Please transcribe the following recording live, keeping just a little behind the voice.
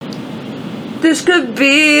This could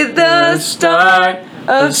be the start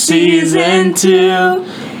of season 2.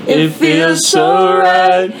 It feels so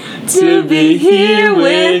right to be here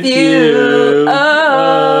with you.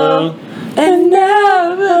 Oh, and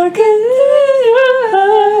now I can see your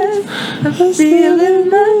eyes. I'm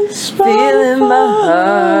feeling my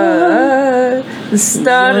heart. The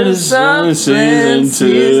start of something season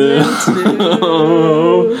 2.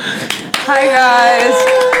 Hi guys.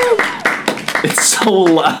 It's so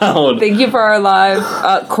loud. Thank you for our live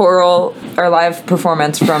live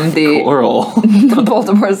performance from the the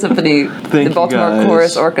Baltimore Symphony, the Baltimore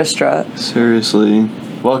Chorus Orchestra. Seriously.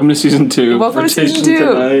 Welcome to season 2. Welcome to season 2.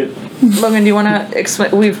 Tonight. Logan, do you want to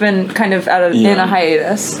explain? We've been kind of in a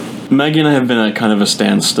hiatus. Maggie and I have been at kind of a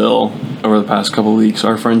standstill over the past couple weeks.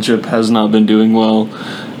 Our friendship has not been doing well,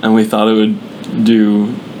 and we thought it would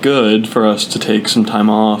do good for us to take some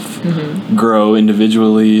time off, grow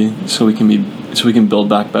individually, so we can build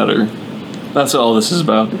back better. That's what all this is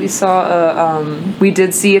about. We saw we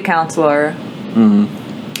did see a counselor. A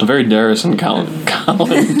very Darrison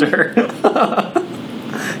calendar.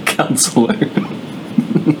 Counselor.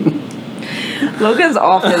 Logan's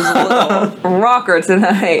off his little rocker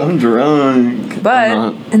tonight. I'm drunk.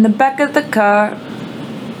 But in the back of the car.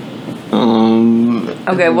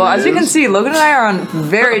 Okay, well, as you can see, Logan and I are on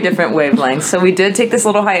very different wavelengths. So we did take this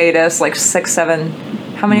little hiatus, like 6, 7.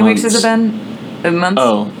 How many weeks has it been? Months?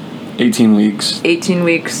 18 weeks. 18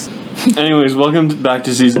 weeks. Anyways, welcome back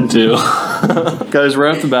to season 2. Guys,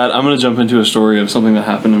 right off the bat, I'm going to jump into a story of something that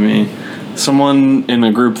happened to me. Someone in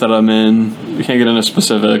a group that I'm in, we can't get into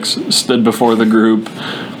specifics, stood before the group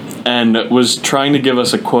and was trying to give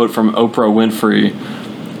us a quote from Oprah Winfrey.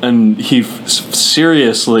 And he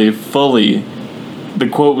the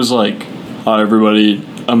quote was like, "Hi everybody,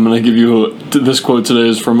 I'm going to give you this quote today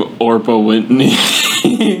is from Oprah Whitney."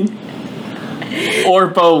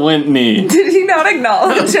 Oprah Whitney. Did he not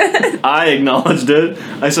acknowledge it? I acknowledged it.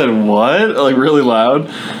 I said, "What?" Like really loud.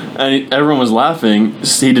 And everyone was laughing.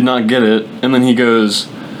 He did not get it. And then he goes,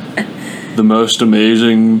 "The most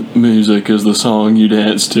amazing music is the song you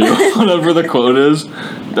dance to." Whatever the quote is.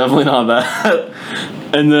 Definitely not that.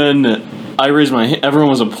 And then I raised my hand. Everyone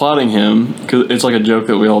was applauding him, because it's like a joke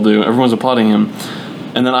that we all do. Everyone was applauding him.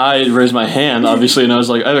 And then I raised my hand, obviously, and I was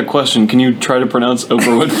like, "I have a question. Can you try to pronounce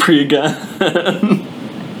Oprah Winfrey again?"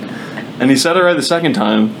 And he said it right the second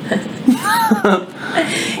time.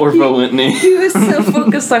 Oprah Whitney. He was so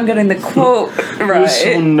focused on getting the quote right. He was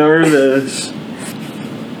so nervous.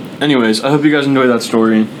 Anyways, I hope you guys enjoyed that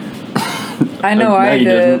story. I know I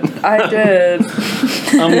did. I did.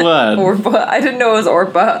 I'm glad. Orpa. I didn't know it was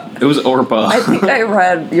Orpa. It was Orpa. I think I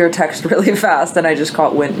read your text really fast and I just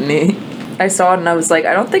caught Whitney. I saw it and I was like,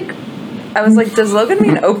 does Logan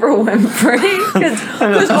mean Oprah Winfrey?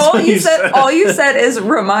 Because all you said is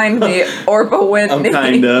remind me Oprah Whitney.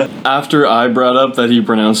 Kinda. After I brought up that he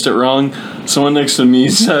pronounced it wrong, someone next to me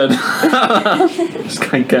said, this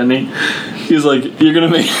guy Kenny, he's like, "You're gonna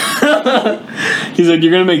make," he's like,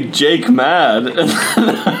 "You're gonna make Jake mad."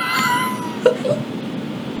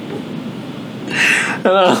 And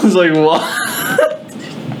I was like, "What?"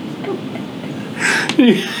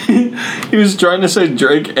 He was trying to say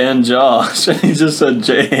Drake and Josh, and he just said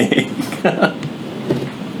Jake.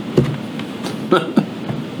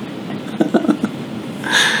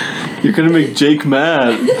 You're gonna make Jake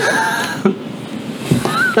mad.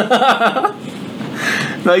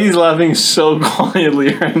 Maggie's laughing so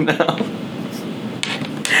quietly right now.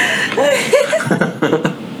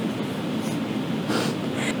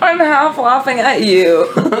 I'm half laughing at you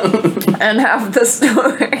and half the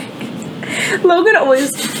story. Logan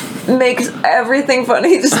always makes everything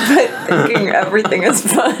funny just by thinking everything is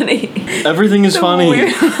funny. Everything is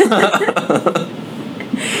funny.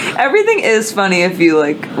 Everything is funny if you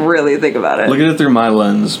really think about it. Look at it through my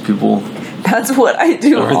lens, people. That's what I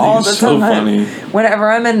do all the time. So funny.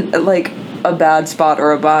 Whenever I'm in a bad spot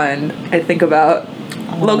or a bind, I think about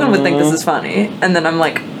Logan would think this is funny, and then I'm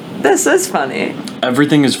like, this is funny.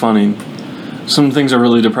 Everything is funny. Some things are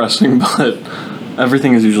really depressing, but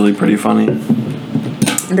everything is usually pretty funny.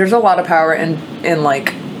 There's a lot of power in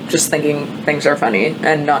just thinking things are funny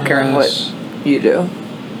and not caring what you do.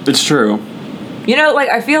 It's true. You know,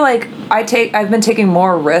 I feel like I've been taking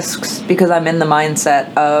more risks because I'm in the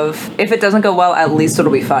mindset of if it doesn't go well, at least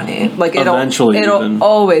it'll be funny. It'll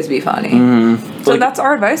always be funny. Mm-hmm. So that's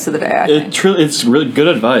our advice of the day. I think it's really good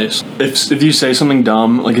advice. If you say something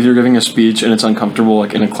dumb, if you're giving a speech and it's uncomfortable,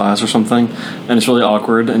 in a class or something, and it's really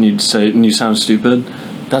awkward, and you sound stupid,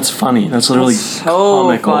 that's funny. That's literally so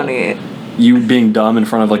comical. Funny. You being dumb in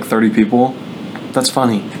front of 30 people, that's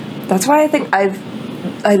funny. That's why I think I've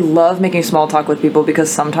I love making small talk with people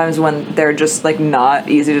because sometimes when they're just, like, not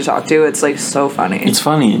easy to talk to, it's, like, so funny. It's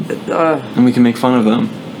funny. And we can make fun of them.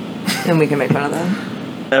 And we can make fun of them.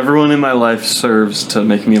 Everyone in my life serves to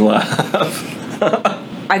make me laugh.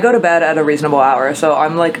 I go to bed at a reasonable hour, so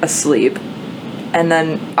I'm, like, asleep. And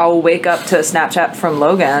then I'll wake up to a Snapchat from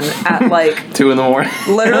Logan at, like... 2 in the morning.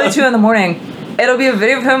 Literally 2 in the morning. It'll be a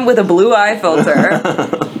video of him with a blue eye filter.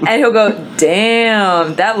 And he'll go,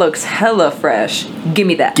 damn, that looks hella fresh. Give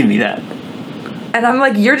me that. Give me that. And I'm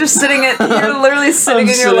like, you're literally sitting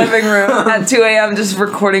in your living room at 2 a.m. just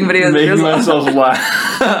recording videos. Making myself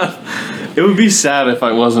laugh. It would be sad if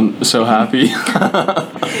I wasn't so happy. No,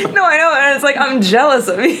 I know, and it's like, I'm jealous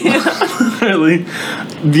of you. Really,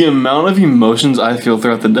 the amount of emotions I feel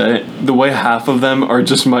throughout the day, the way half of them are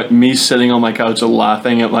just me sitting on my couch and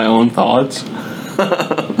laughing at my own thoughts.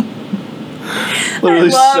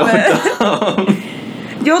 Literally so dumb.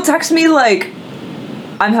 You'll text me, like,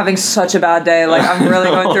 I'm having such a bad day, like, I'm really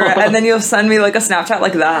going through it, and then you'll send me, like, a Snapchat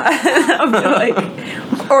like that. I'll be like,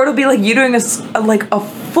 or it'll be, like, you doing a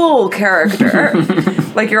full character.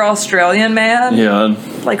 Like, your Australian man. Yeah.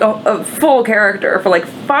 Like, a full character for, like,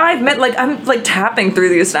 5 minutes. Like, I'm, like, tapping through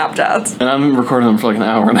these Snapchats. And I'm recording them for, like, an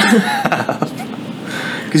hour and a half.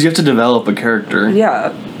 Because you have to develop a character.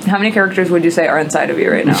 Yeah. How many characters would you say are inside of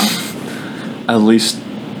you right now? At least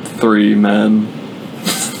 3 men.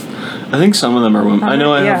 I think some of them are women. I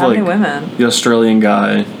know I have, how like, many women? the Australian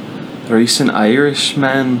guy. Are you an Irish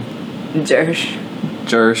man? Jersh.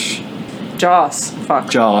 Joss. Fuck.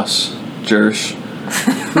 Joss. Jersh.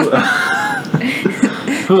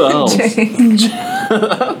 Who else?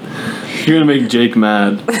 You're gonna make Jake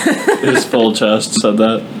mad. His full chest said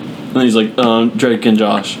that. And he's like, Drake and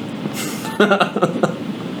Josh.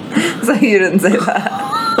 So you didn't say that.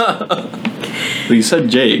 Well, you said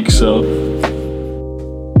Jake, so...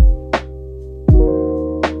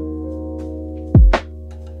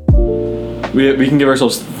 We can give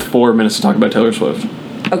ourselves 4 minutes to talk about Taylor Swift.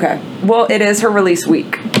 Okay. Well, it is her release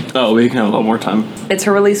week. Oh, we can have a lot more time. It's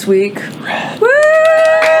her release week. Red. Woo!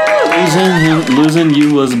 Losing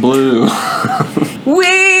you was blue.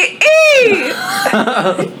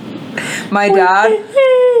 My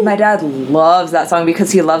dad loves that song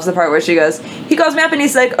because he loves the part where she goes, he calls me up and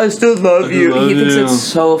he's like, I still love you. He thinks it's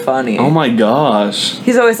so funny. Oh my gosh.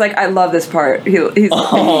 He's always like, I love this part. He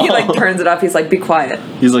like turns it off. He's like, be quiet.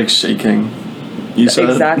 He's like shaking. You said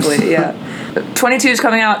exactly, yeah. 22 is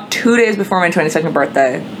coming out 2 days before my 22nd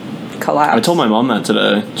birthday. Collapse. I told my mom that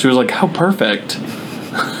today. She was like, how perfect.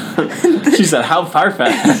 She said, how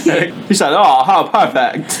perfect. She said, oh, how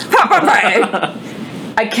perfect. How perfect.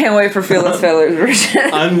 I can't wait for Fearless Taylor's version.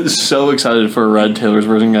 I'm so excited for Red Taylor's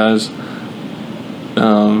version, guys.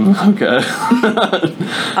 Okay.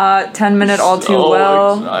 10-minute All Too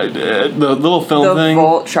Well. Excited. The little film thing. The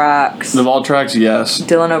Vault tracks. The Vault tracks, yes.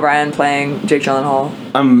 Dylan O'Brien playing Jake Gyllenhaal.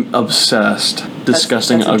 I'm obsessed.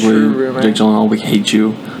 Disgusting, that's ugly Jake Gyllenhaal. We hate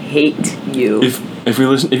you. Hate you. If you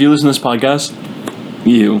listen to this podcast,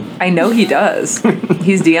 you. I know he does.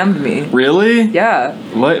 He's DM'd me. Really? Yeah.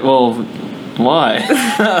 What? Well, why?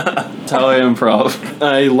 That's how I improv.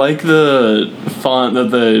 I like the font that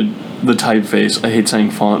the typeface. I hate saying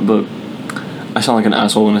font, but I sound like an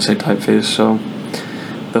asshole when I say typeface, so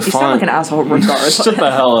the you font. sound like an asshole regardless. Shut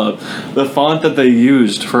the hell up. The font that they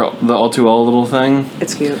used for the All Too Well little thing.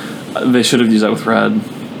 It's cute. They should have used that with Red.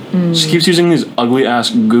 She keeps using these ugly ass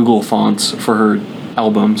Google fonts for her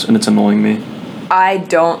albums, and it's annoying me. I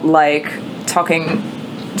don't like talking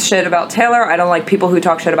shit about Taylor. I don't like people who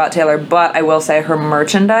talk shit about Taylor, but I will say her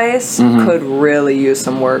merchandise could really use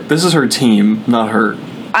some work. This is her team, not her.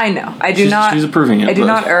 I know. She's approving it. I do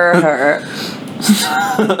not her.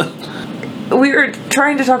 We were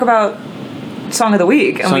trying to talk about Song of the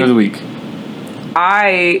Week. Song of the Week.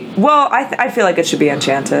 I feel like it should be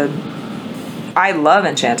Enchanted. I love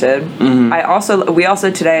Enchanted. Mm-hmm. We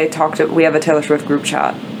also today we have a Taylor Swift group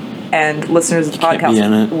chat, and listeners of the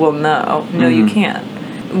podcast will know. No, you can't.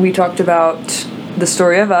 We talked about The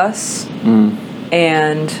Story of Us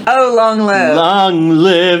and Oh Long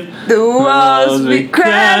Live the walls we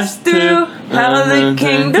crashed through, how the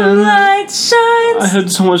kingdom light shines. I had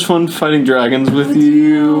so much fun fighting dragons with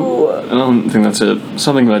you. I don't think that's it.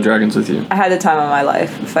 Something about dragons with you. I had the time of my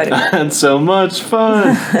life fighting. I had so much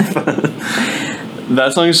fun.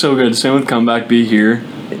 That song is so good. Same with Comeback Be Here.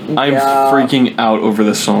 I'm freaking out over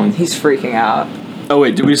this song. He's freaking out. Oh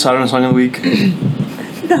wait, did we decide on a song of the week?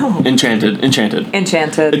 No. Enchanted.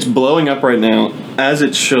 It's blowing up right now, as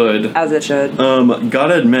it should.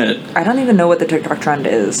 Gotta admit. I don't even know what the TikTok trend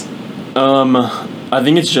is. I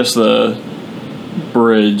think it's just the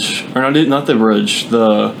bridge. Or not the bridge.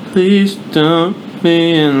 The Please don't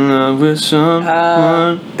be in love with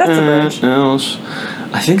someone that's the bridge. else.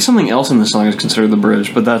 I think something else in this song is considered the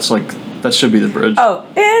bridge, but that should be the bridge. Oh,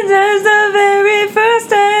 it is the very first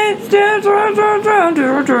day.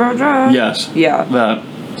 Yes. Yeah. That.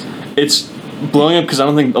 It's blowing up because I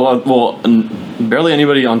don't think barely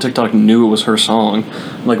anybody on TikTok knew it was her song.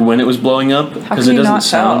 Like when it was blowing up, because it doesn't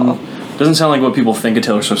sound like what people think a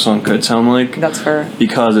Taylor Swift song could sound like. That's fair.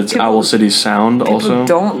 Because it's Owl City's sound. Also,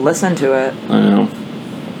 don't listen to it. I know.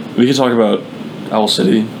 We could talk about Owl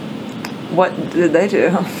City. What did they do?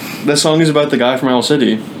 The song is about the guy from Owl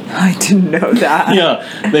City. I didn't know that.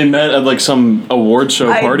 Yeah, they met at like some award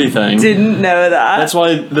show party thing. Didn't know that. That's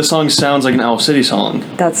why the song sounds like an Owl City song.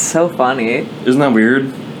 That's so funny. Isn't that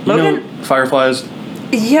weird? Logan, you know Fireflies?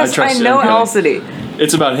 Yes, I know Owl City.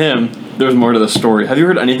 It's about him. There's more to the story. Have you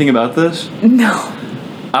heard anything about this? No.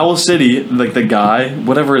 Owl City, like the guy,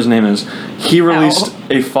 whatever his name is, he released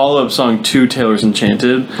a follow-up song to Taylor's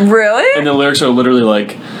Enchanted. Really? And the lyrics are literally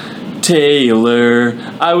like, Taylor,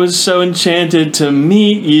 I was so enchanted to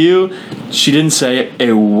meet you. She didn't say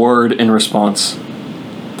a word in response.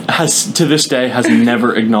 To this day, has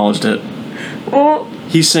never acknowledged it. Well,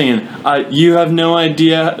 he's singing, you have no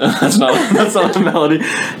idea. That's not the melody.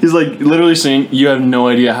 He's like literally singing, you have no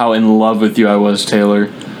idea how in love with you I was, Taylor.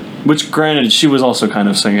 Which, granted, she was also kind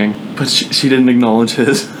of singing, but she didn't acknowledge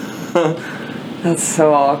his. That's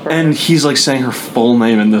so awkward. And he's like saying her full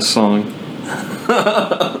name in this song.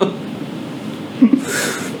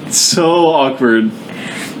 So awkward.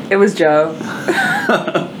 It was Joe.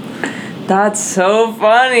 That's so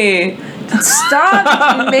funny.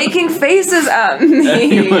 Stop making faces at me.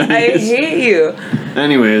 Anyways. I hate you.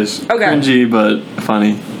 Anyways, okay. Cringy but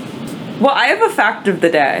funny. Well, I have a fact of the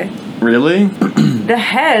day. Really? The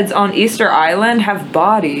heads on Easter Island have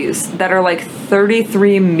bodies that are like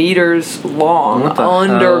 33 meters long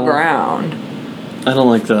underground. Hell? I don't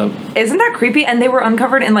like that. Isn't that creepy? And they were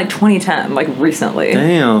uncovered in like 2010, like recently.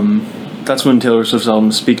 Damn. That's when Taylor Swift's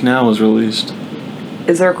album Speak Now was released.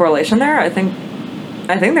 Is there a correlation there? I think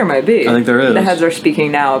there might be. I think there is. The heads are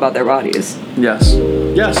speaking now about their bodies. Yes.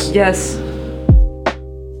 Yes. Yes.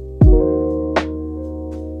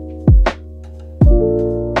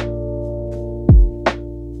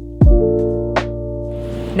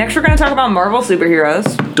 Next, we're going to talk about Marvel superheroes.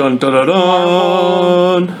 Dun dun dun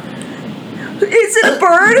dun. Is it a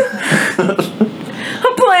bird?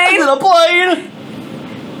 A plane? Is it a plane?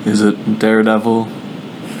 Is it Daredevil?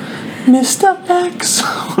 Mr. X.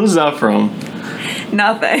 What is that from?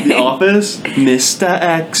 Nothing. The Office? Mr.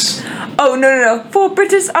 X. Oh, no. For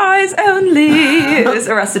British eyes only. It's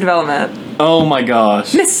Arrested Development. Oh my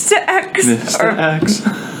gosh. Mr. X. Mr. X.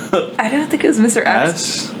 I don't think it was Mr. X.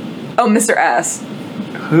 S? Oh, Mr. S.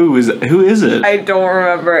 Who is it? I don't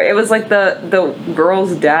remember. It was like the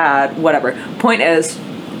girl's dad. Whatever. Point is,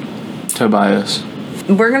 Tobias.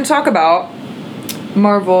 We're going to talk about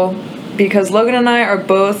Marvel because Logan and I are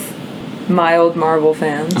both mild Marvel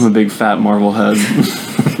fans. I'm a big fat Marvel head.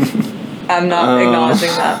 I'm not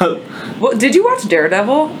acknowledging that. Well, did you watch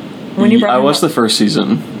Daredevil when you brought I watched the first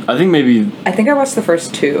season. I think I watched the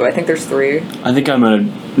first 2. I think there's 3. I think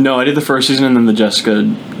No, I did the first season and then the Jessica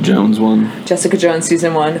Jones one. Jessica Jones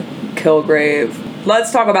season 1, Kilgrave.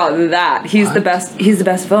 Let's talk about that. He's the best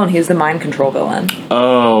villain. He's the mind control villain.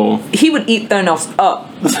 Oh. He would eat Thanos up.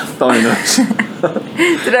 Thanos.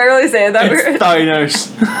 Did I really say that weird?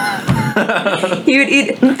 Thanos. He would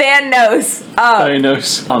eat Thanos up.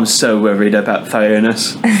 Thanos. I'm so worried about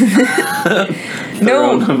Thanos.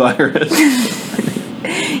 No. Coronavirus.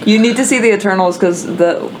 You need to see the Eternals because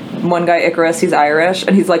the one guy, Icarus, he's Irish,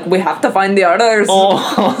 and he's like, we have to find the others. Oh,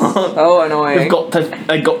 so annoying. I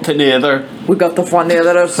got to neither. We got to find the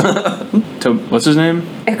others. What's his name?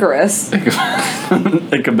 Icarus.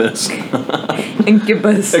 Incubus.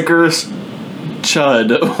 Incubus. Icarus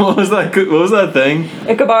Chud. What was that thing?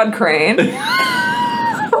 Ichabod Crane.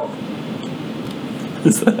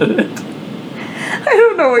 Is that it? I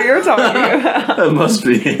don't know what you're talking about. That must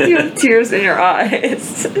be it. You have tears in your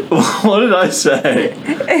eyes. What did I say?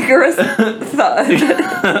 Icarus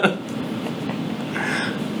Thud.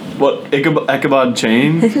 What? Ichabod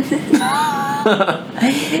Chain?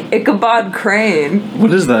 Ichabod Crane.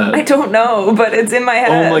 What is that? I don't know, but it's in my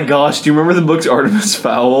head. Oh my gosh, do you remember the book's Artemis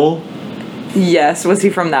Fowl? Yes, was he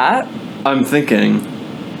from that? I'm thinking.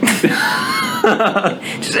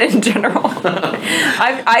 Just in general.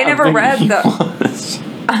 I never read the...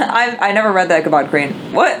 I never read the Ichabod Crane.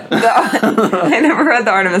 What? I never read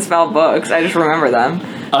the Artemis Fowl books. I just remember them.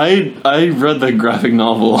 I read the graphic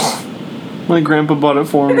novel. My grandpa bought it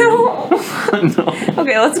for me. No. No.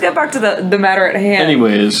 Okay, let's get back to the matter at hand.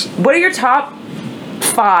 Anyways. What are your top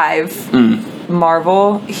 5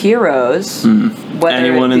 Marvel heroes. Whether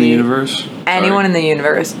anyone in the universe? Anyone in the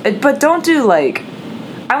universe. But don't do, like...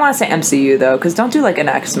 I want to say MCU, though, because don't do, like, an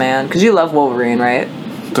X-Men. Because you love Wolverine, right?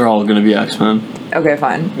 They're all going to be X-Men. Okay,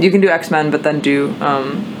 fine. You can do X-Men, but then do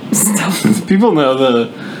stuff. People know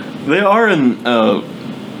they are in... no,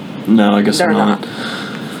 I guess they're not.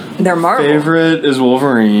 They're Marvel. Favorite is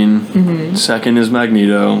Wolverine. Second is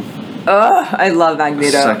Magneto. Ugh, I love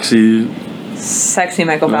Magneto. Sexy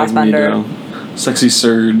Michael Fassbender. Sexy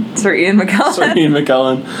Sir Ian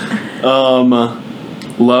McKellen.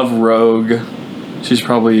 Love Rogue. She's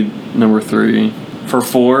probably number 3. For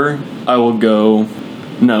 4, I will go...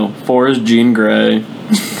 No, 4 is Jean Grey,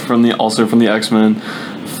 from the X-Men.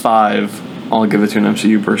 5, I'll give it to an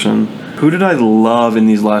MCU person. Who did I love in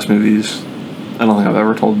these last movies? I don't think I've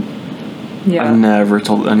ever told... Yeah. I've never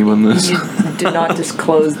told anyone this. You did not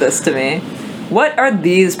disclose this to me. What are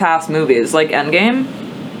these past movies? Like Endgame?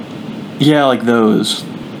 Yeah, like those.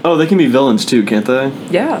 Oh, they can be villains too, can't they?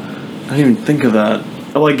 Yeah. I didn't even think of that.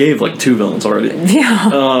 Oh, I gave like 2 villains already. Yeah.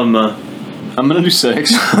 I'm gonna do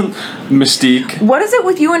 6. Mystique. What is it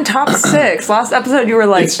with you in top 6? Last episode you were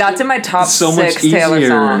like, that's in my top so 6 Taylor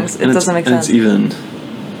songs. It doesn't make sense. It's even.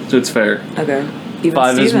 So it's fair. Okay. Even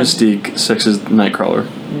 5 Steven. is Mystique. 6 is Nightcrawler.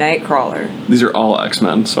 These are all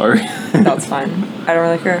X-Men, sorry. That's fine. I don't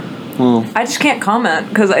really care. Well, I just can't comment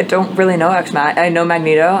because I don't really know X-Men. I know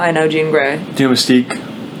Magneto. I know Jean Grey. Do you know Mystique?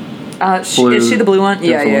 Is she the blue one?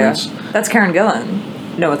 Yeah. Florence. That's Karen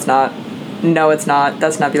Gillan. No, it's not.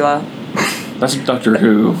 That's Nebula. That's Doctor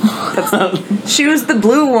Who. She was the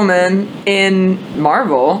blue woman in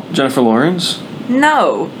Marvel. Jennifer Lawrence?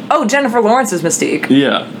 No. Oh, Jennifer Lawrence is Mystique.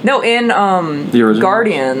 Yeah. No, in the original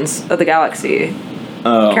Guardians of the Galaxy.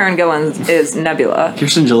 Oh. Karen Gillan is Nebula.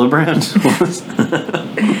 Kirsten Gillibrand?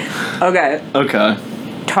 Okay.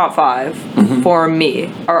 Top 5 for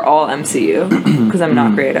me are all MCU because I'm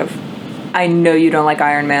not creative. I know you don't like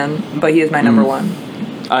Iron Man, but he is my number 1.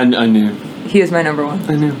 I knew. He is my number 1.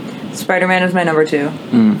 I knew. Spider-Man is my number 2.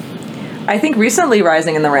 I think recently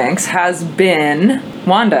rising in the ranks has been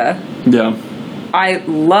Wanda. Yeah. I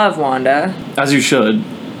love Wanda. As you should.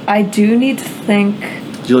 I do need to think...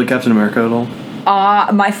 Do you like Captain America at all?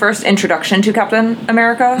 My first introduction to Captain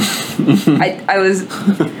America. I was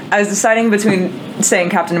deciding between saying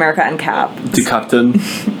Captain America and Cap. To Captain.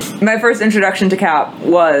 My first introduction to Cap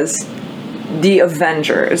was the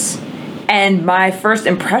Avengers. And my first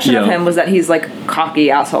impression of him was that he's like cocky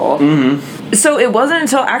asshole. So it wasn't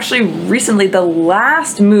until actually recently, the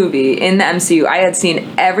last movie in the MCU, I had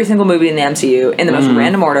seen every single movie in the MCU in the most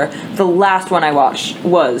random order. The last one I watched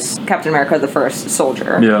was Captain America: The First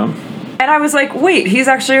Soldier. Yeah. And I was like, wait, he's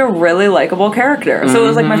actually a really likable character. So it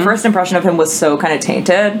was like my first impression of him was so kind of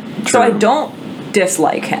tainted. True. So I don't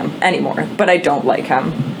dislike him anymore, but I don't like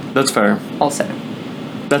him. That's fair. I'll say.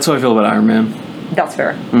 That's how I feel about Iron Man. That's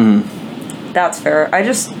fair. That's fair. I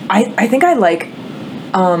think I like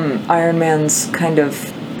Iron Man's kind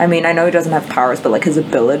of... I mean, I know he doesn't have powers, but like his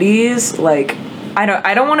abilities, like... I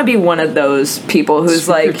don't want to be one of those people who's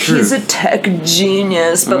like, he's a tech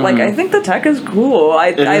genius, but like, I think the tech is cool.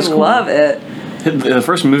 I love it. The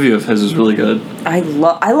first movie of his is really good. I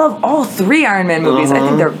love all 3 Iron Man movies. I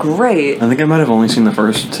think they're great. I think I might have only seen the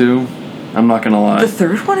first 2. I'm not gonna lie. The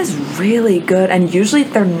third one is really good, and usually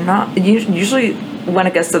they're not. Usually when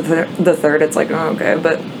it gets to the third, it's like, oh, okay,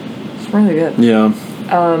 but it's really good. Yeah.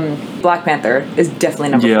 Black Panther is definitely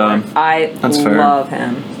number 4. I love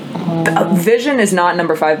him. Vision is not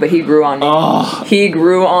number 5, but he grew on me. Oh. He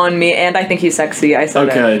grew on me, and I think he's sexy. I said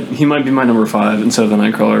it. He might be my number 5 instead of the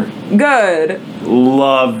Nightcrawler. Good.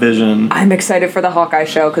 Love Vision. I'm excited for the Hawkeye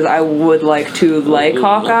show because I would like to like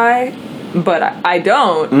Hawkeye, but I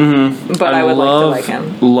don't. But I would like to like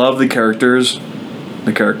him. Love the characters.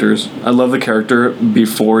 I love the character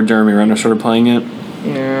before Jeremy Renner started playing it.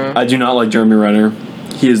 Yeah. I do not like Jeremy Renner.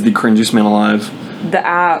 He is the cringiest man alive. The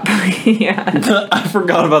app. Yeah. I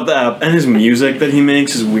forgot about the app. And his music that he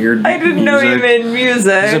makes is weird. I didn't know he made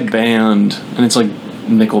music. He's a band. And it's like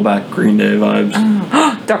Nickelback, Green Day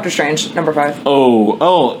vibes. Doctor Strange, number 5.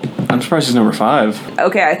 Oh. I'm surprised he's number 5.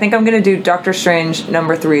 Okay, I think I'm going to do Doctor Strange,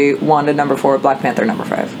 number 3, Wanda, number 4, Black Panther, number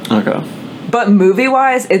 5. Okay. But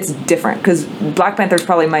movie-wise, it's different. Because Black Panther's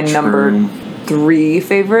probably my number 3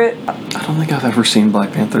 favorite. I don't think I've ever seen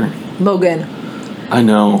Black Panther. Logan. I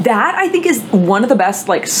know. That, I think, is one of the best,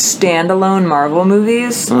 like, standalone Marvel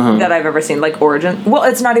movies that I've ever seen. Like, origin... Well,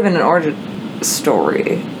 it's not even an origin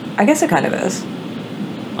story. I guess it kind of is.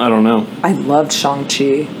 I don't know. I loved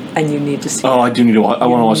Shang-Chi, and you need to see it. Oh, I do need to watch... I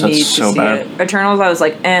want to watch that so bad. Eternals, I was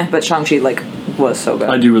like, but Shang-Chi, like, was so good.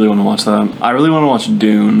 I do really want to watch that. I really want to watch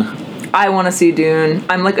Dune. I want to see Dune.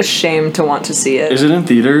 I'm, like, ashamed to want to see it. Is it in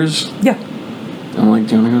theaters? Yeah. I'm like,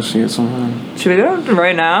 do you want to go see it sometime? Should we go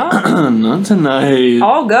right now? Not tonight.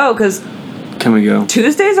 I'll go, because... Can we go?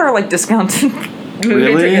 Tuesdays are, like, discounted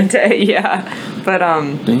movie ticket day. Yeah. But,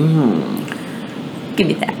 Damn. Give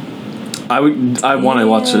me that. I want to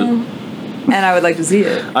watch it. And I would like to see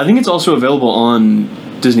it. I think it's also available on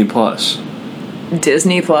Disney Plus.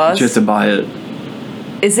 Disney Plus? But you have to buy it.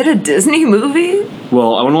 Is it a Disney movie?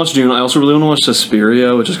 Well, I want to watch Dune. I also really want to watch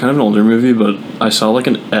Suspiria, which is kind of an older movie, but I saw like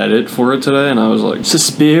an edit for it today, and I was like,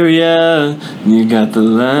 Suspiria, you got the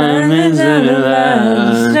lemons in your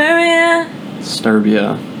eyes.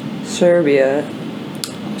 Serbia.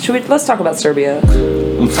 Let's talk about Serbia.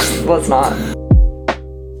 Let's not.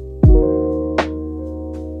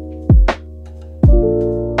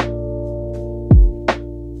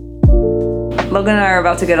 Logan and I are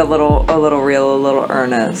about to get a little real, a little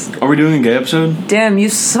earnest. Are we doing a gay episode? Damn, you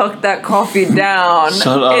sucked that coffee down.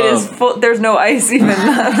 Shut up. It is full. There's no ice even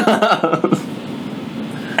left.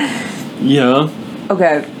 Yeah.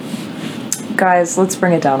 Okay. Guys, let's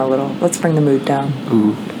bring it down a little. Let's bring the mood down.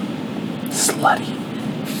 Ooh. Slutty.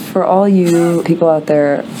 For all you people out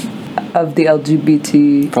there of the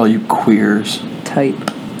LGBT... For all you queers. Type.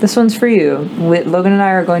 This one's for you. Logan and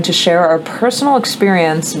I are going to share our personal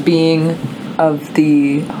experience being of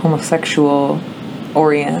the homosexual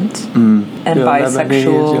orient and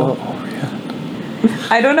bisexual.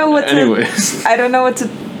 I don't know what to... Anyways. I don't know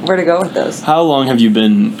where to go with this. How long have you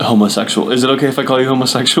been homosexual? Is it okay if I call you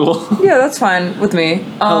homosexual? Yeah, that's fine with me.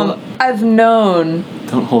 I've known...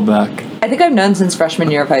 Don't hold back. I think I've known since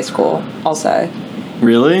freshman year of high school, I'll say.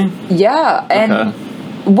 Really? Yeah, and... Okay.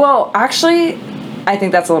 Well, actually, I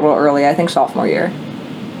think that's a little early. I think sophomore year.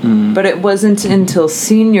 But it wasn't until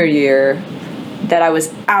senior year that I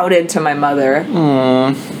was outed to my mother.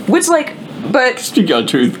 Which, like, but... Speak your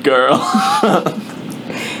truth, girl.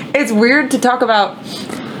 It's weird to talk about,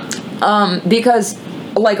 because,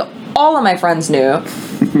 like, all of my friends knew.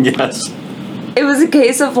 Yes. It was a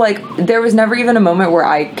case of, like, there was never even a moment where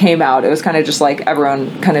I came out. It was kind of just, like,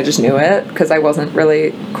 everyone kind of just knew it, because I wasn't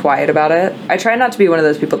really quiet about it. I tried not to be one of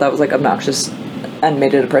those people that was, like, obnoxious and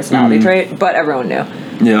made it a personality trait, but everyone knew.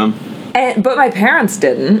 Yeah. But my parents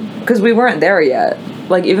didn't, because we weren't there yet.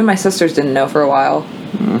 Like, even my sisters didn't know for a while.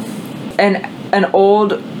 And an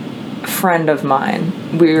old friend of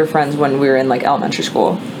mine, we were friends when we were in, like, elementary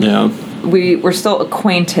school. Yeah. We were still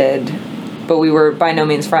acquainted, but we were by no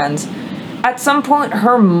means friends. At some point,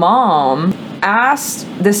 her mom asked...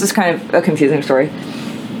 This is kind of a confusing story.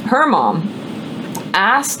 Her mom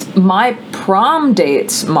asked my prom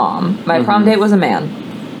date's mom. My prom date was a man.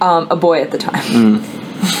 A boy at the time.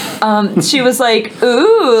 She was like,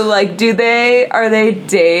 ooh, like, are they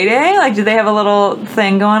dating? Like, do they have a little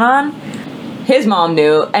thing going on? His mom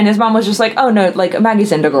knew, and his mom was just like, oh, no, like,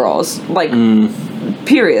 Maggie's into girls. Like,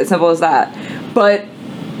 period. Simple as that. But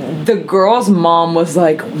the girl's mom was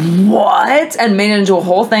like, what? And made it into a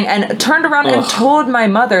whole thing, and turned around and told my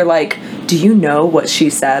mother, like, do you know what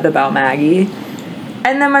she said about Maggie?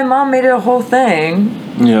 And then my mom made it a whole thing.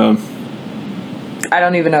 Yeah. I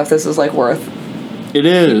don't even know if this is, like, worth it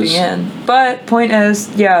is. keeping in. But point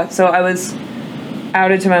is, yeah, so I was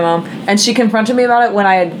outed to my mom, and she confronted me about it when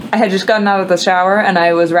I had just gotten out of the shower, and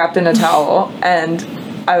I was wrapped in a towel, and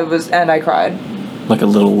I cried. Like a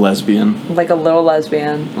little lesbian. Like a little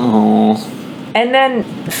lesbian. Oh. And then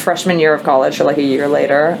freshman year of college, or like a year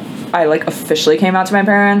later, I, like, officially came out to my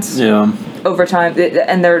parents. Yeah. Over time,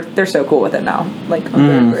 and they're so cool with it now. Like, I'm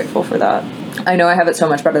very grateful for that. I know I have it so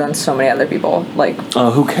much better than so many other people. Like,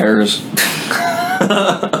 who cares?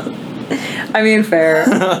 I mean, fair.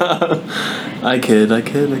 I kid.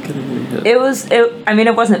 It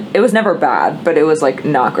was never bad, but it was, like,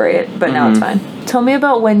 not great. But now it's fine. Tell me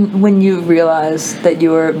about when you realized that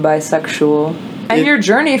you were bisexual, and your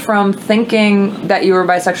journey from thinking that you were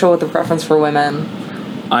bisexual with a preference for women.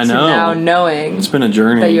 I know. To now knowing it's been a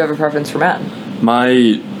journey that you have a preference for men.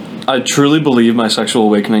 I truly believe my sexual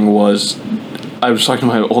awakening was... I was talking to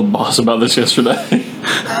my old boss about this yesterday.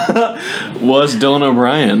 Was Dylan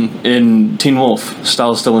O'Brien in Teen Wolf,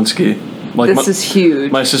 Stiles Stilinski. Like, this is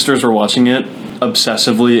huge. My sisters were watching it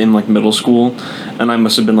obsessively in, like, middle school, and I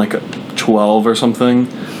must have been, like, 12 or something.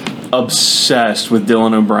 Obsessed with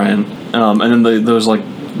Dylan O'Brien. And then those, like,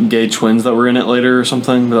 gay twins that were in it later or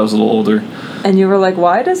something, but I was a little older. And you were like,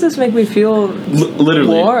 why does this make me feel literally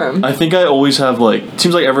warm? I think I always have, like, it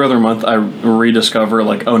seems like every other month I rediscover,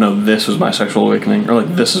 like, oh no, this was my sexual awakening, or,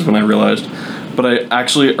 like, this is when I realized. But I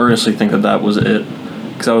actually earnestly think that was it,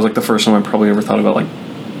 because that was, like, the first time I probably ever thought about, like,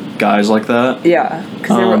 guys like that. Yeah,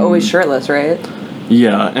 because they were always shirtless, right?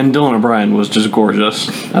 Yeah, and Dylan O'Brien was just gorgeous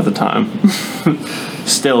at the time.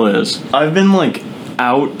 Still is. I've been, like,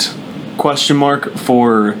 out,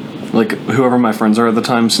 for, like, whoever my friends are at the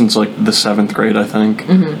time since, like, the 7th grade, I think.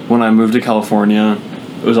 Mm-hmm. When I moved to California,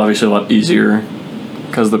 it was obviously a lot easier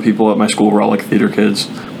because the people at my school were all, like, theater kids.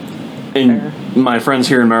 And my friends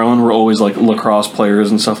here in Maryland were always, like, lacrosse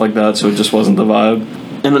players and stuff like that, so it just wasn't the vibe.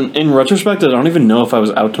 And then, in retrospect, I don't even know if I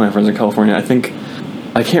was out to my friends in California.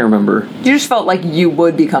 I can't remember. You just felt like you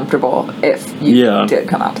would be comfortable if you did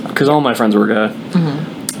come out to them. Because all my friends were gay.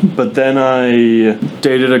 Mm-hmm. But then I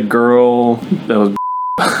dated a girl that was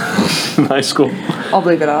in high school. I'll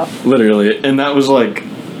leave it up. Literally. And that was, like,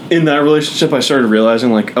 in that relationship, I started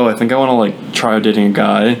realizing, like, oh, I think I want to, like, try dating a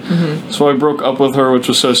guy. Mm-hmm. So I broke up with her, which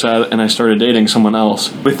was so sad, and I started dating someone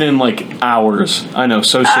else within, like, hours. I know,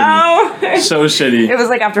 so shitty. Ow. So shitty. It was,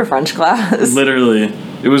 like, after French class. Literally.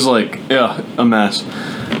 It was, like, yeah, a mess.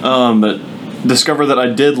 But discovered that I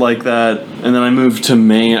did like that, and then I moved to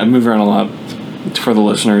Maine. I moved around a lot for the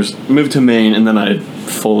listeners. Moved to Maine, and then I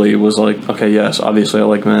fully was like, okay, yes, obviously I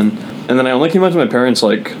like men. And then I only came out to my parents,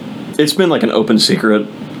 like, it's been, like, an open secret.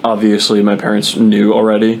 Obviously, my parents knew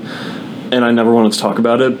already, and I never wanted to talk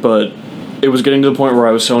about it, but it was getting to the point where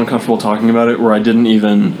I was so uncomfortable talking about it where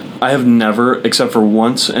I have never, except for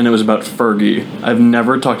once, and it was about Fergie. I've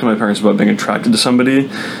never talked to my parents about being attracted to somebody,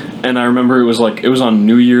 and I remember it was on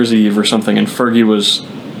New Year's Eve or something, and Fergie was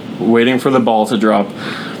waiting for the ball to drop,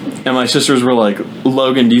 and my sisters were like,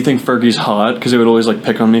 Logan, do you think Fergie's hot? Because they would always, like,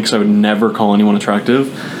 pick on me because I would never call anyone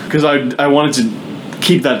attractive, because I wanted to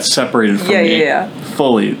keep that separated from me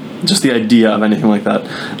fully. Just the idea of anything like that.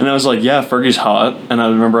 And I was like, yeah, Fergie's hot. And I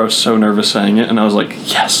remember I was so nervous saying it. And I was like,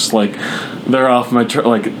 yes, like, they're off my...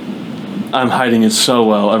 like, I'm hiding it so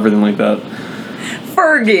well. Everything like that.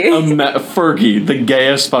 Fergie. Fergie, the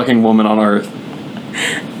gayest fucking woman on earth.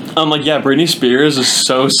 I'm like, yeah, Britney Spears is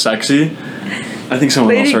so sexy. I think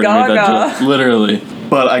someone else already made that joke. Literally.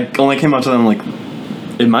 But I only came out to them, like,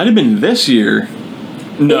 it might have been this year.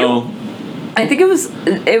 No. I think it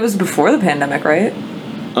was before the pandemic, right?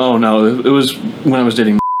 Oh, no, it was when I was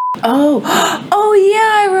dating. Oh,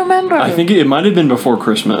 yeah, I remember. I think it might have been before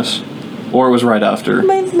Christmas, or it was right after.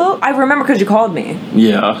 I remember because you called me.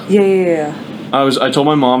 Yeah. Yeah. I told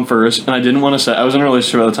my mom first, and I didn't want to say, I was in a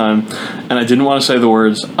relationship at the time, and I didn't want to say the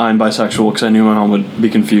words, I'm bisexual, because I knew my mom would be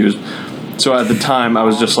confused. So at the time, I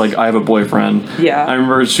was just like, I have a boyfriend. Yeah. I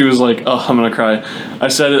remember she was like, oh, I'm going to cry. I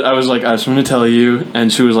said it, I was like, I have something to tell you,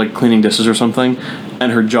 and she was like cleaning dishes or something,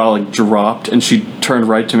 and her jaw like dropped, and she turned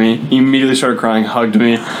right to me, immediately started crying, hugged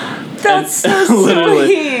me. That's so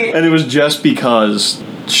sweet. And it was just because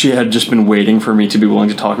she had just been waiting for me to be willing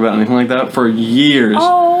to talk about anything like that for years.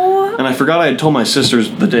 Oh. And I forgot I had told my sisters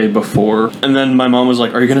the day before, and then my mom was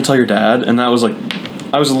like, are you going to tell your dad? And that was like,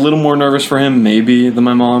 I was a little more nervous for him, maybe, than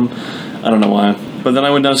my mom. I don't know why. But then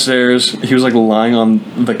I went downstairs, he was like lying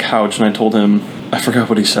on the couch, and I told him, I forgot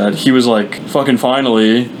what he said. He was like, fucking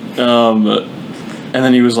finally. And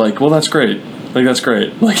then he was like, well, that's great. Like, that's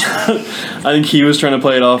great. Like, I think he was trying to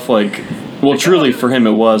play it off like, well, truly for him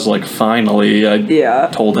it was like, finally.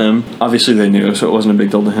 I told him. Obviously they knew, so it wasn't a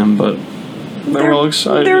big deal to him, but they were all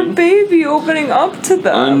excited. Their baby opening up to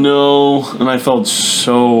them. I know. And I felt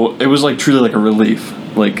so, it was like truly like a relief.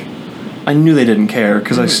 Like, I knew they didn't care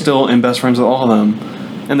because I still am best friends with all of them,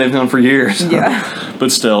 and they've known for years. Yeah.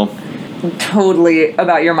 But still. Totally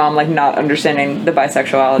about your mom, like, not understanding the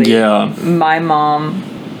bisexuality. Yeah. My mom,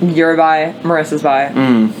 you're bi, Marissa's bi.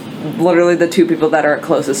 Literally the two people that are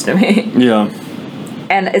closest to me. Yeah.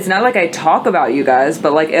 And it's not like I talk about you guys,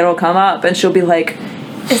 but, like, it'll come up, and she'll be like,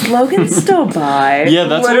 is Logan still bi? Yeah,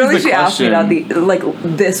 that's literally the she question. asked me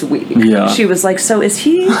that this week. Yeah. She was like, so is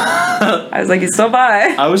he? I was like, he's still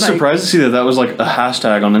bi. I was surprised to see that was like a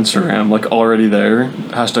hashtag on Instagram, like already there.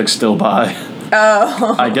 Hashtag still bi.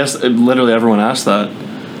 Oh. I guess literally everyone asked that.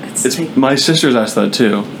 It's my sisters asked that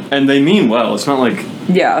too, and they mean well. It's not like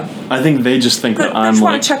I think they just think that I'm just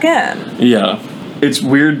like want to check in. Yeah, it's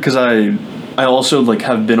weird because I also like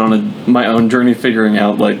have been on my own journey figuring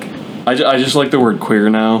out like. I just like the word queer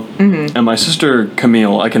now. Mm-hmm. And my sister,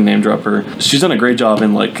 Camille, I can name drop her. She's done a great job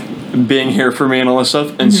in, like, being here for me and all this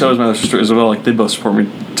stuff. And so is my other sister, Isabel. Like, they both support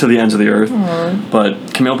me to the ends of the earth. Aww.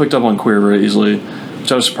 But Camille picked up on queer very easily,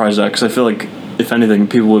 which I was surprised at. Because I feel like, if anything,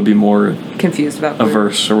 people would be more... confused about queer.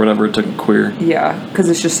 Averse or whatever to queer. Yeah, because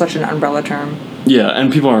it's just such an umbrella term. Yeah,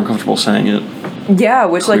 and people aren't comfortable saying it. Yeah,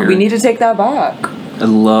 which, queer. Like, we need to take that back. I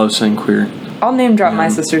love saying queer. I'll name drop my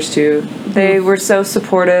sisters, too. They were so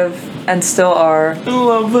supportive... and still are. I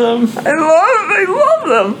love them. I love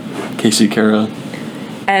them. Casey, Kara.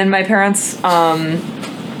 And my parents,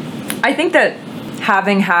 I think that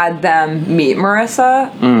having had them meet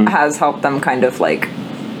Marissa has helped them kind of, like,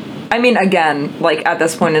 I mean, again, like, at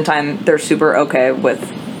this point in time, they're super okay with,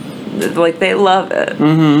 like, they love it.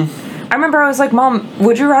 I remember I was like, Mom,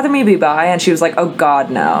 would you rather me be bi? And she was like, oh,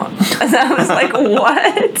 God, no. And I was like,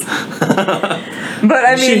 what? But,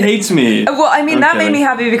 I mean... She hates me. Well, I mean, that made me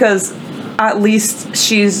happy because at least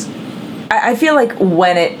she's... I feel like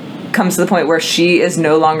when it comes to the point where she is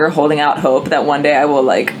no longer holding out hope that one day I will,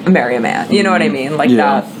 like, marry a man. You know what I mean? Like,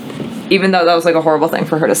 that... Even though that was, like, a horrible thing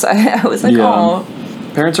for her to say. I was like, oh...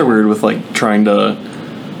 Parents are weird with, like, trying to...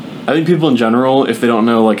 I think people in general, if they don't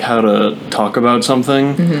know, like, how to talk about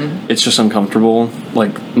something, it's just uncomfortable.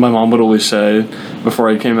 Like, my mom would always say, before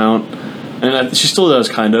I came out, and she still does,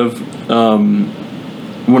 kind of,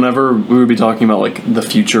 whenever we would be talking about, like, the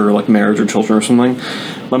future, like, marriage or children or something,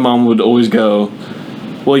 my mom would always go,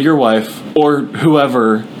 well, your wife, or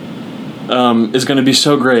whoever, is going to be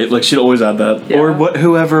so great. Like, she'd always add that. Yeah. Or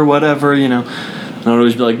whoever, whatever, you know. And I'd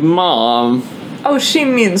always be like, Mom... Oh, she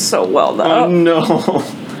means so well, though. Oh, no.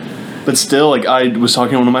 But still, like, I was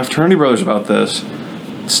talking to one of my fraternity brothers about this.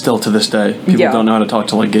 Still, to this day, people don't know how to talk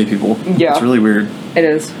to, like, gay people. Yeah. It's really weird. It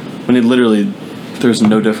is. When it literally, there's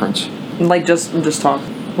no difference. Like, just talk.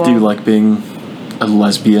 Well, do you like being a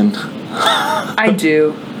lesbian? I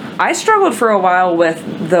do. I struggled for a while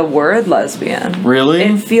with the word lesbian. Really?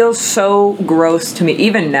 It feels so gross to me,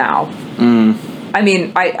 even now. I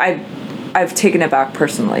mean, I've taken it back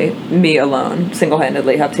personally. Me alone,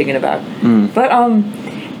 single-handedly, have taken it back. But,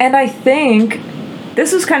 and I think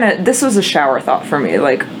this was a shower thought for me.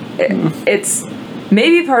 Like, it's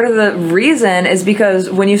maybe part of the reason is because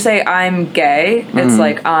when you say I'm gay, it's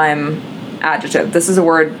like I'm adjective. This is a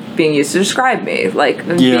word being used to describe me. Like,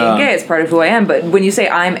 being gay is part of who I am. But when you say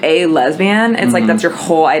I'm a lesbian, it's like that's your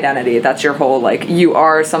whole identity. That's your whole, like, you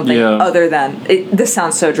are something other than... this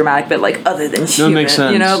sounds so dramatic, but, like, other than human. That makes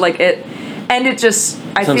sense. You know, like, it... And it just...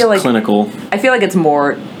 I feel like... clinical. I feel like it's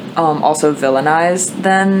more... also villainized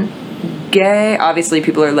than gay. Obviously,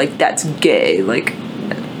 people are like, that's gay, like,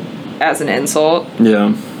 as an insult.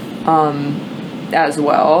 Yeah. As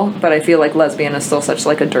well. But I feel like lesbian is still such,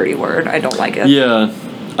 like, a dirty word. I don't like it. Yeah.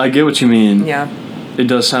 I get what you mean. Yeah. It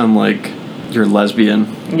does sound like you're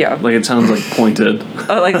lesbian. Yeah. Like, it sounds, like, pointed.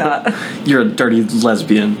 I like that. You're a dirty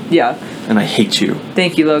lesbian. Yeah. And I hate you.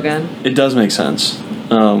 Thank you, Logan. It does make sense.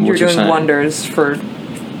 You're doing wonders for...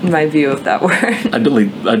 my view of that word. I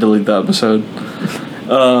delete that episode.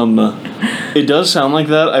 It does sound like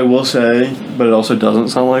that, I will say, but it also doesn't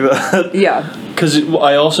sound like that. Yeah. Because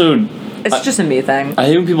it's just a me thing. I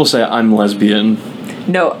hate when people say I'm lesbian.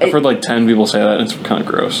 No. I've heard like 10 people say that, and it's kind of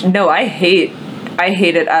gross. No, I hate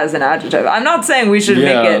it as an adjective. I'm not saying we should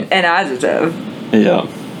make it an adjective. Yeah.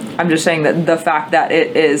 I'm just saying that the fact that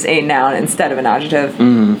it is a noun instead of an adjective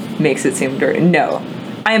makes it seem dirty. No.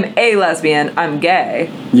 I am a lesbian. I'm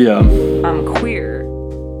gay. Yeah. I'm queer.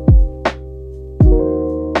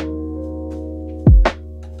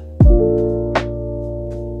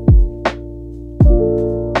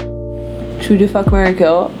 Should we do fuck, marry,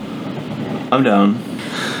 kill? I'm down.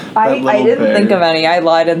 I didn't think of any. I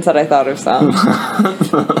lied and said I thought of some.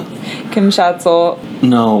 Kim Schatzel.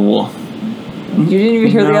 No. You didn't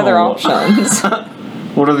even hear the other options.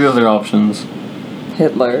 What are the other options?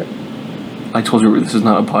 Hitler. I told you this is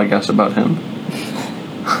not a podcast about him.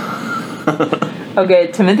 Okay,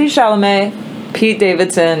 Timothée Chalamet, Pete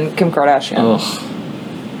Davidson, Kim Kardashian. Ugh.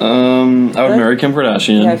 I would marry Kim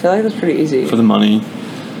Kardashian. Yeah, I feel like that's pretty easy. For the money.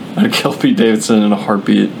 I'd kill Pete Davidson in a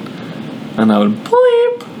heartbeat. And I would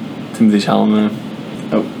bleep Timothée Chalamet.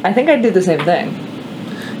 Oh. I think I'd do the same thing.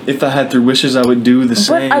 If I had 3 wishes, I would do the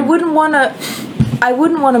same. But I wouldn't want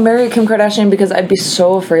to marry Kim Kardashian because I'd be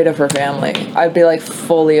so afraid of her family. I'd be, like,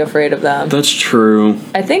 fully afraid of them. That's true.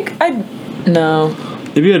 I think no.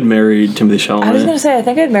 Maybe I'd marry Timothée Chalamet. I was going to say, I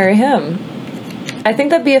think I'd marry him. I think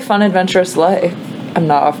that'd be a fun, adventurous life. I'm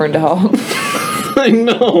not offering to help. I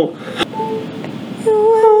know.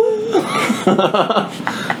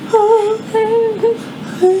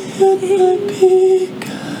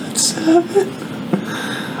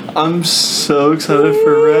 I'm so excited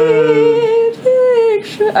for Red.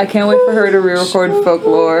 I can't wait for her to re-record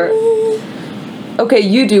Folklore. Okay,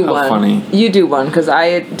 you do one. Funny. You do one, because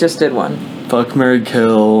I just did one. Fuck, marry,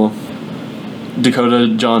 kill.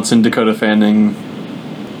 Dakota Johnson, Dakota Fanning,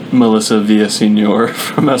 Melissa Villaseñor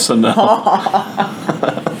from SNL.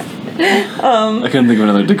 I couldn't think of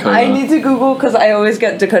another Dakota. I need to Google, because I always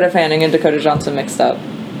get Dakota Fanning and Dakota Johnson mixed up.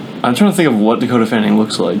 I'm trying to think of what Dakota Fanning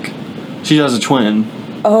looks like. She has a twin.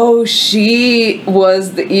 Oh, she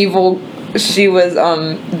was the evil... She was,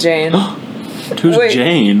 Jane. Who's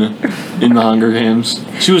Jane in the Hunger Games?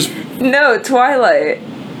 She was No, Twilight.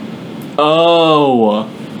 Oh.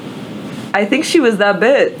 I think she was that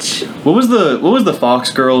bitch. What was the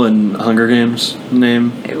fox girl in Hunger Games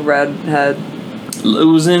name? Redhead.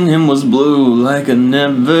 Losing him was blue like I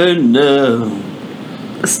never knew.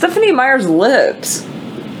 Stephanie Meyer's lips.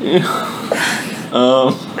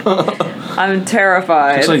 Oh. I'm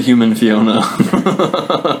terrified. Looks like human Fiona.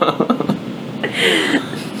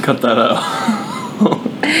 Cut that out.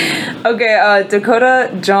 Okay,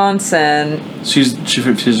 Dakota Johnson. She's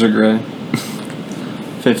Fifty Shades of Grey.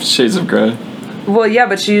 50 Shades of Grey. Well, yeah,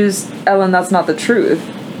 but she used Ellen, That's Not the Truth.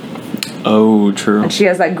 Oh, true. And she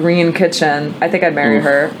has that green kitchen. I think I'd marry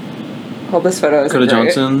her. Well, this photo is Dakota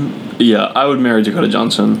great. Johnson? Yeah, I would marry Dakota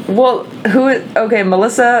Johnson. Well, okay,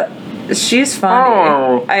 Melissa, she's funny.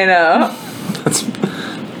 Oh. I know. That's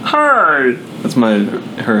her. That's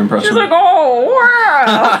her impression. She's like, oh,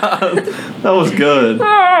 wow. That was good.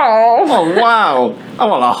 Oh. Oh, wow. I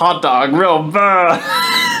want a hot dog real bad.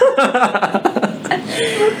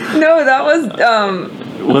 No, that was,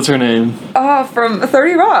 What's her name? from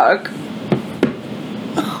 30 Rock.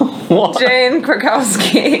 What? Jane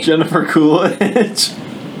Krakowski. Jennifer Coolidge.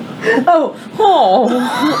 Oh.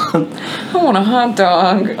 I want a hot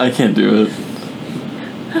dog. I can't do it.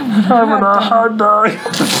 I want a hot dog.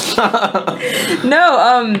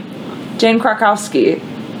 No, Jane Krakowski.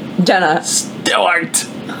 Jenna. Stewart.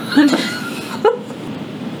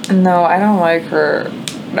 No, I don't like her.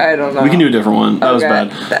 I don't know. We can do a different one. That was bad.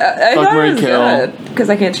 I Fuck, thought marry, it was kill. good because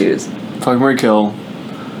I can't choose. Fuck, marry, kill.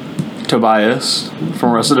 Tobias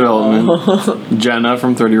from Arrested Development. Jenna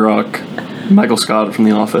from 30 Rock. Michael Scott from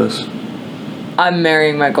The Office. I'm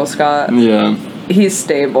marrying Michael Scott. Yeah. He's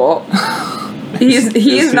stable.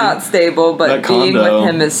 He's not stable, but That being condo. with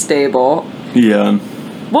him is stable. Yeah.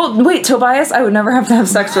 Well, wait, Tobias, I would never have to have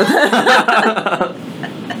sex with him.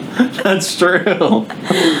 That's true.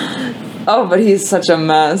 Oh, but he's such a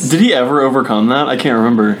mess. Did he ever overcome that? I can't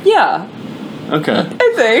remember. Yeah, Okay.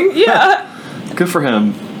 I think, yeah. Good for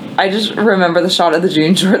him. I just remember the shot of the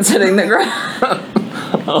jean shorts hitting the ground.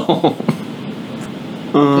 Oh.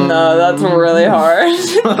 No, that's really hard.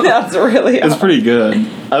 That's really hard. It's pretty good.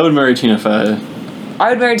 I would marry Tina Fey. I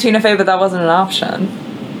would marry Tina Fey, but that wasn't an option.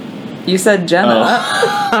 You said Jenna.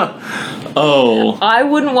 Oh. I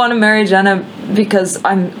wouldn't want to marry Jenna because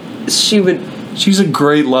she would... She's a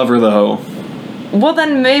great lover, though. Well,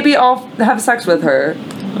 then maybe I'll have sex with her.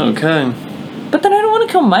 Okay. But then I don't want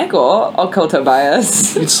to kill Michael. I'll kill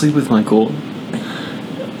Tobias. You'd sleep with Michael.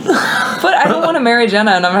 But I don't want to marry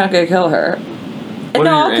Jenna, and I'm not going to kill her. What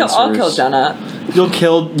No, are your I'll kill answers?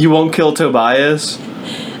 Jenna. You won't kill Tobias?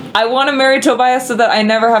 I want to marry Tobias so that I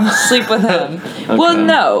never have to sleep with him. Okay. Well,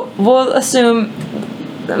 no. We'll assume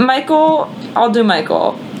Michael. I'll do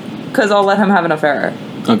Michael. Because I'll let him have an affair.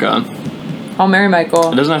 Okay. I'll marry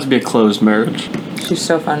Michael. It doesn't have to be a closed marriage. She's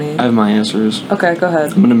so funny. I have my answers. Okay, go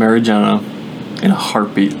ahead. I'm gonna marry Jenna in a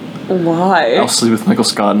heartbeat. Why? I'll sleep with Michael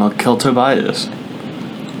Scott and I'll kill Tobias.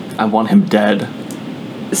 I want him dead.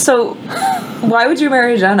 So, why would you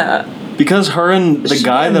marry Jenna? Because her and the She's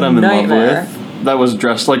guy a that I'm in nightmare. love with, that was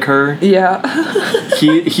dressed like her, Yeah.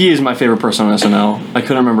 he is my favorite person on SNL. I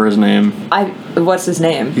couldn't remember his name. What's his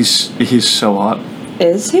name? He's so hot.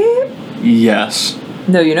 Is he? Yes.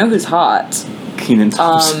 No, you know who's hot? Keenan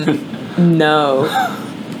Thompson. No.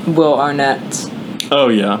 Will Arnett. Oh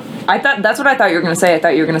yeah. That's what I thought you were going to say. I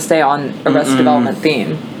thought you were going to stay on Arrested Development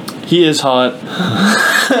theme. He is hot.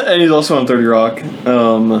 And he's also on 30 Rock.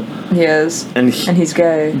 He is. And he's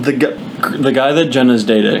gay. the guy that Jenna's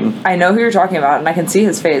dating. I know who you're talking about, and I can see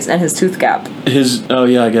his face and his tooth gap. Oh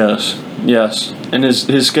yeah, I guess. Yes. And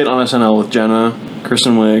his skit on SNL with Jenna,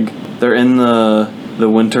 Kristen Wiig. They're in the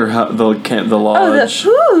winter the lodge.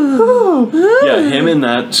 Yeah, him in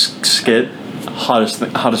that skit,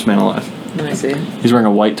 hottest man alive. Let me see. He's wearing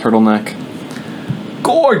a white turtleneck.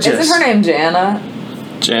 Gorgeous. Isn't her name Jana?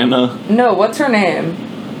 Jana. No, what's her name?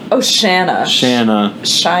 Oh, Shanna. Shanna.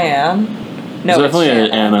 Cheyenne? No, It's definitely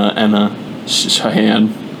it's Shanna. Anna. Cheyenne.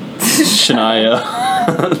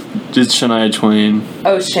 Shania. Just Shania Twain.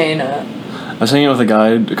 Oh, Shayna. I was hanging out with a guy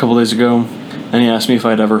a couple days ago, and he asked me if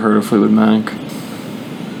I'd ever heard of Fleetwood Mac.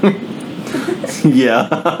 Yeah.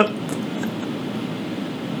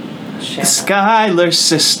 Skylar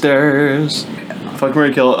Sisters. Fuck,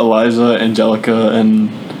 marry, kill Eliza, Angelica, and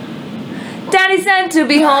Daddy said to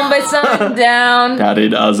be home by sundown. Daddy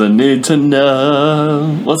doesn't need to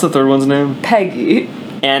know. What's the third one's name? Peggy.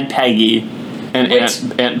 Aunt Peggy. And Which-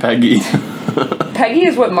 Aunt Peggy. Peggy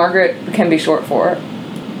is what Margaret can be short for.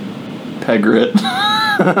 Pegrit.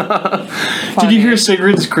 Did you hear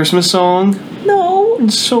Sigrid's Christmas song? No.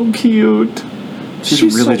 It's so cute. She's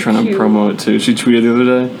really so trying cute. to promo it too. She tweeted the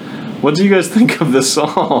other day, What do you guys think of this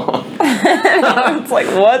song? It's like,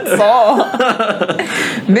 what song?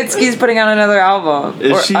 Mitski's putting out another album.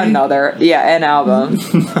 Is she? Another. Yeah, an album.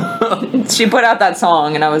 She put out that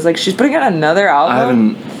song, and I was like, she's putting out another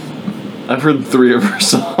album? I've heard 3 of her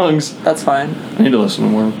songs. That's fine. I need to listen to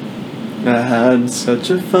more. I had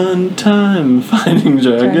such a fun time finding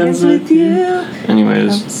dragons with you.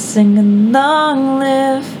 Anyways. I'm singing long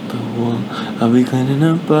live. I'll be cleaning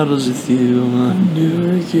up bottles with you on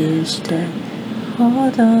New Year's Day.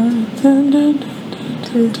 Hold on to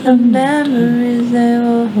the memories they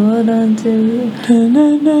will hold on to.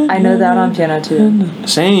 I know that on piano too.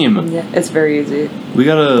 Same. Yeah, it's very easy. We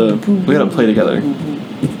gotta play together.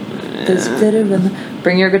 This bit of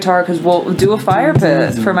bring your guitar because we'll do a fire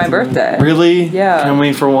pit for my birthday. Really? Yeah. Can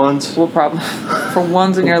we for once? We'll probably for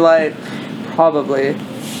once in your life, probably.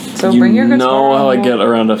 So you bring your guitar. You know how I get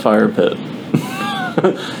around a fire pit.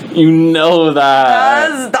 You know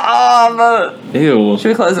that. Stop. Ew. Should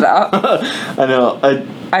we close it out? I know.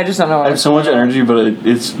 I just don't know. I have so much energy, but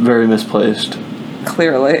it's very misplaced.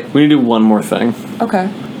 Clearly. We need to do one more thing. Okay.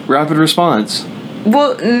 Rapid response.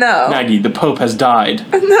 Well, no. Maggie, the Pope has died.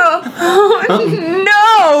 No.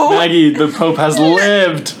 No. Maggie, the Pope has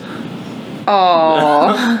lived.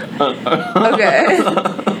 Oh. Okay.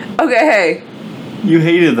 Okay, hey. You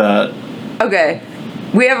hated that. Okay.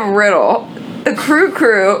 We have a riddle. The crew.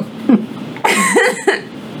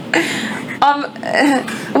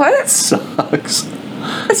 What? It sucks.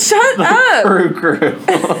 Shut up. Crew.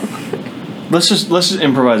 Let's just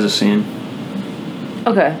improvise a scene.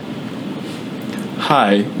 Okay.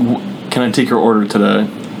 Hi, can I take your order today?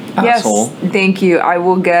 Asshole. Yes, thank you. I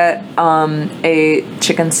will get a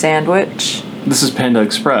chicken sandwich. This is Panda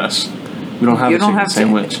Express. We don't have a chicken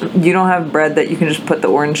sandwich. You don't have bread that you can just put the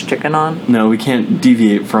orange chicken on? No, we can't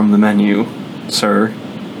deviate from the menu, sir.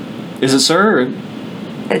 Is it sir? Or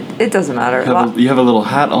it doesn't matter. you have a little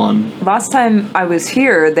hat on. Last time I was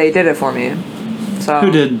here, they did it for me. So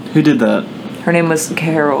Who did that? Her name was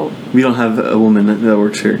Carol. We don't have a woman that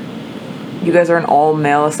works here. You guys are an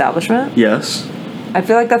all-male establishment? Yes. I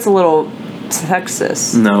feel like that's a little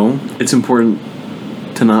sexist. No, it's important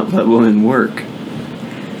to not let women work.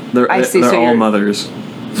 They're all mothers.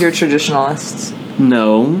 You're traditionalists.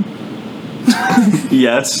 No.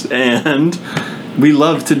 Yes, and we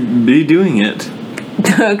love to be doing it.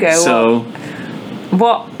 Okay,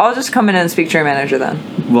 well, I'll just come in and speak to your manager then.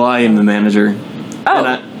 Well, I am the manager.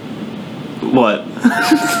 Oh. What?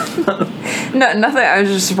 No, nothing. I was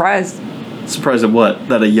just surprised. Surprised at what?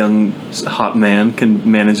 That a young, hot man can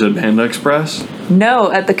manage a Panda Express? No,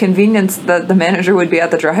 at the convenience that the manager would be at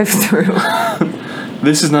the drive-thru.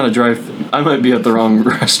 This is not a drive-thru. I might be at the wrong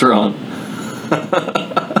restaurant.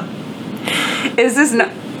 Is this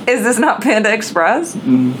not Panda Express?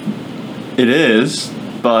 It is,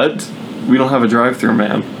 but we don't have a drive-thru,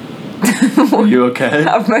 man. Are you okay?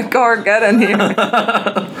 Have my car get in here.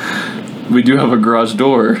 We do have a garage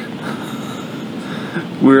door.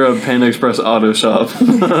 We're a Panda Express auto shop.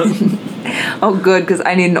 Oh, good, because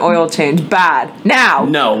I need an oil change. Bad. Now!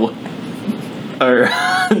 No.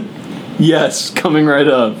 Yes, coming right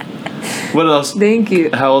up. What else? Thank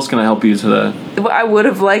you. How else can I help you today? I would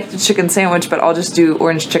have liked a chicken sandwich, but I'll just do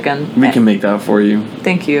orange chicken. We can make that for you.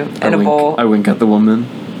 Thank you. In a bowl. I wink at the woman.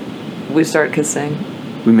 We start kissing.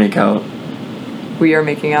 We make out. We are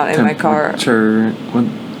making out in my car. What?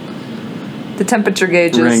 The temperature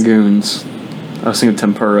gauges. Rangoons. I was thinking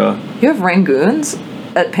tempura. You have Rangoons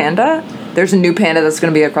at Panda? There's a new Panda that's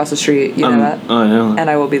going to be across the street. You know that? Oh, I know. And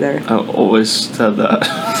I will be there. I always said that.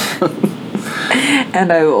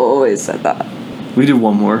 And I will always said that. We do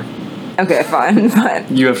one more. Okay, fine.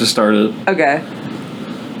 You have to start it. Okay.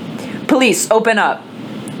 Police, open up.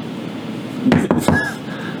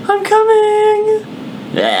 I'm coming.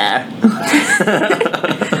 Yeah.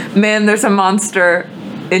 Man, there's a monster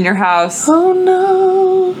in your house. Oh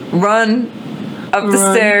no. Run up the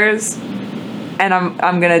stairs. And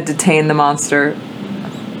I'm gonna detain the monster.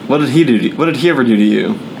 What did he do? What did he ever do to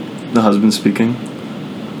you? The husband speaking.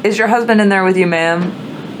 Is your husband in there with you, ma'am?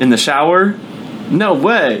 In the shower? No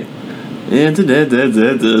way.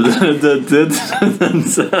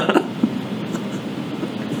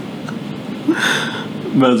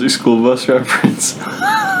 Magic School Bus reference.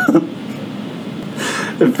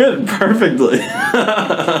 It fit perfectly.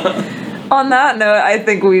 On that note, I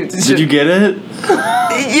think we should... Did you get it?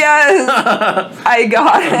 Yes! I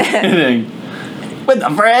got it. Kidding. With the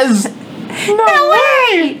frizz? No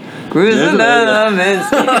way! Cruising down the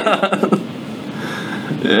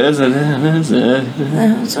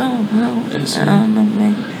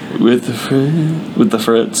With the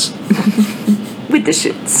fritz. With the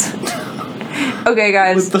shits. Okay,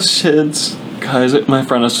 guys. With the shits. Guys, my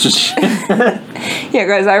friend is just shit. Yeah,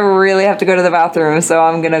 guys, I really have to go to the bathroom, so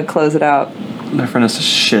I'm gonna close it out. My friend is just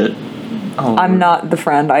shit. Oh, I'm not the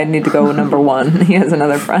friend. I need to go number one. He has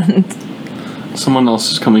another friend. Someone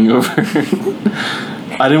else is coming over.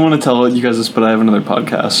 I didn't want to tell you guys this, but I have another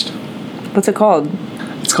podcast. What's it called?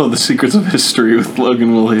 It's called The Secrets of History with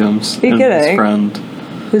Logan Williams Are you and kidding? his friend.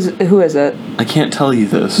 Who is it? I can't tell you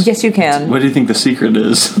this. Yes, you can. What do you think the secret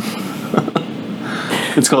is?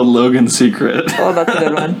 It's called Logan's Secret. Oh, that's a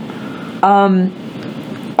good one.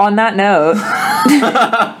 On that note,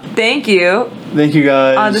 thank you. Thank you,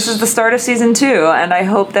 guys. This is the start of season 2, and I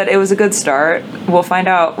hope that it was a good start. We'll find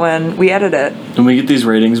out when we edit it. When we get these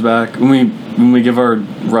ratings back, when we give our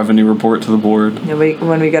revenue report to the board. Yeah,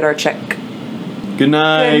 when we get our check. Good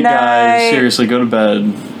night, Good night. guys. Seriously, go to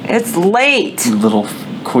bed. It's late. You little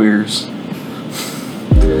queers.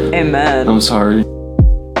 Amen. I'm sorry.